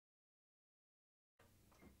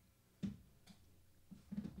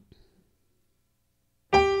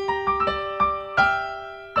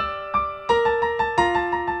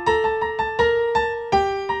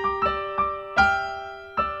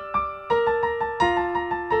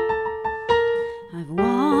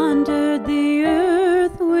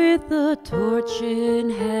in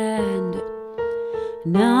hand.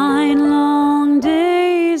 9 long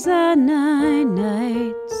days and 9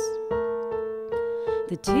 nights.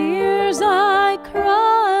 The tears I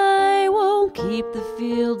cry won't keep the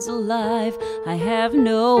fields alive. I have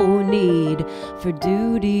no need for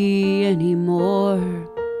duty anymore.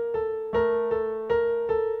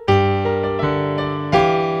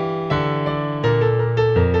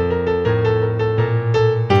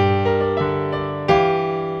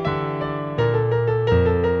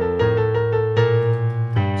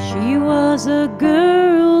 She was a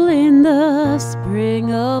girl in the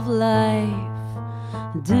spring of life,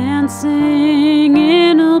 dancing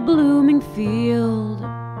in a blooming field.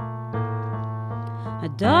 A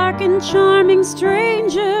dark and charming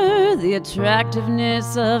stranger, the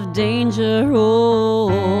attractiveness of danger. Oh,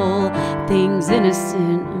 things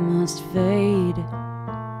innocent must fade.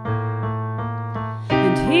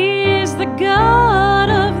 And he is the god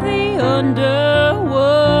of the underworld.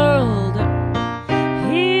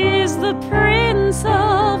 The prince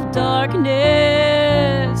of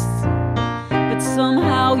darkness, but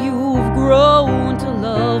somehow you've grown to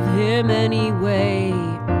love him anyway.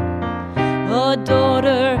 A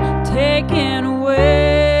daughter taken away.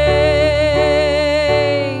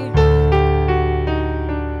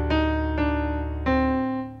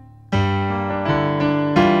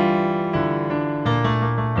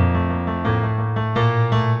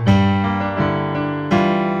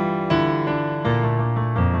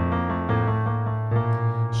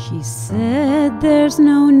 She said there's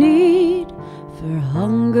no need for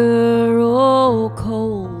hunger or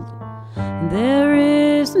cold. There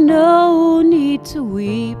is no need to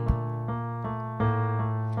weep.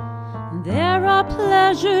 There are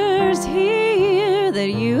pleasures here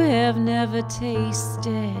that you have never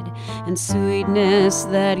tasted, and sweetness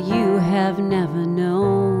that you have never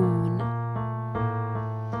known.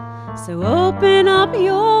 So open up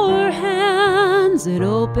your hands and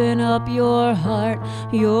open up your heart.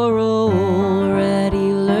 You're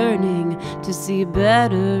already learning to see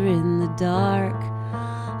better in the dark.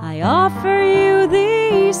 I offer you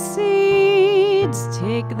these seeds.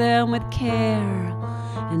 Take them with care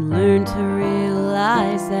and learn to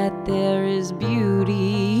realize that there is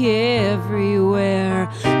beauty everywhere.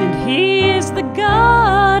 And he is the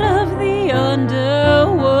god of the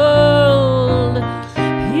underworld.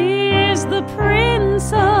 The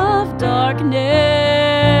prince of darkness,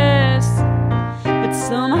 but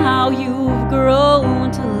somehow you've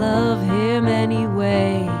grown to love him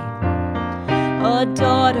anyway. A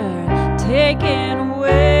daughter taken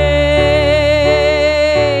away.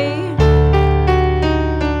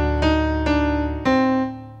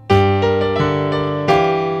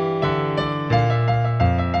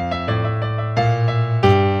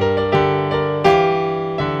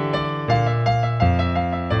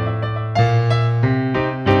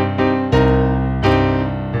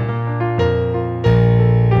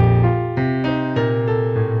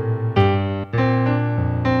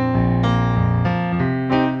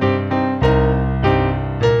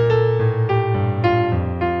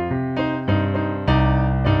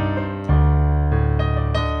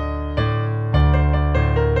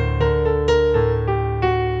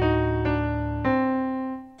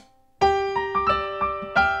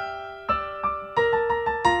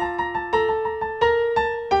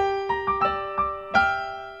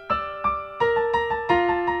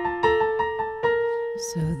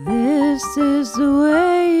 So this is the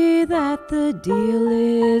way that the deal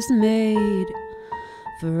is made.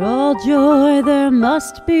 For all joy there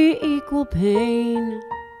must be equal pain,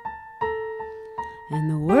 and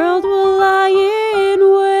the world will lie in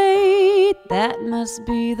wait. That must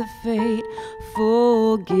be the fate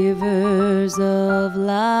for givers of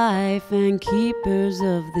life and keepers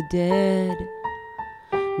of the dead.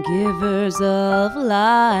 Givers of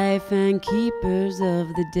life and keepers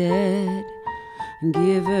of the dead.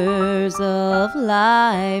 Givers of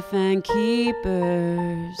life and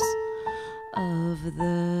keepers of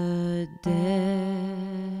the dead.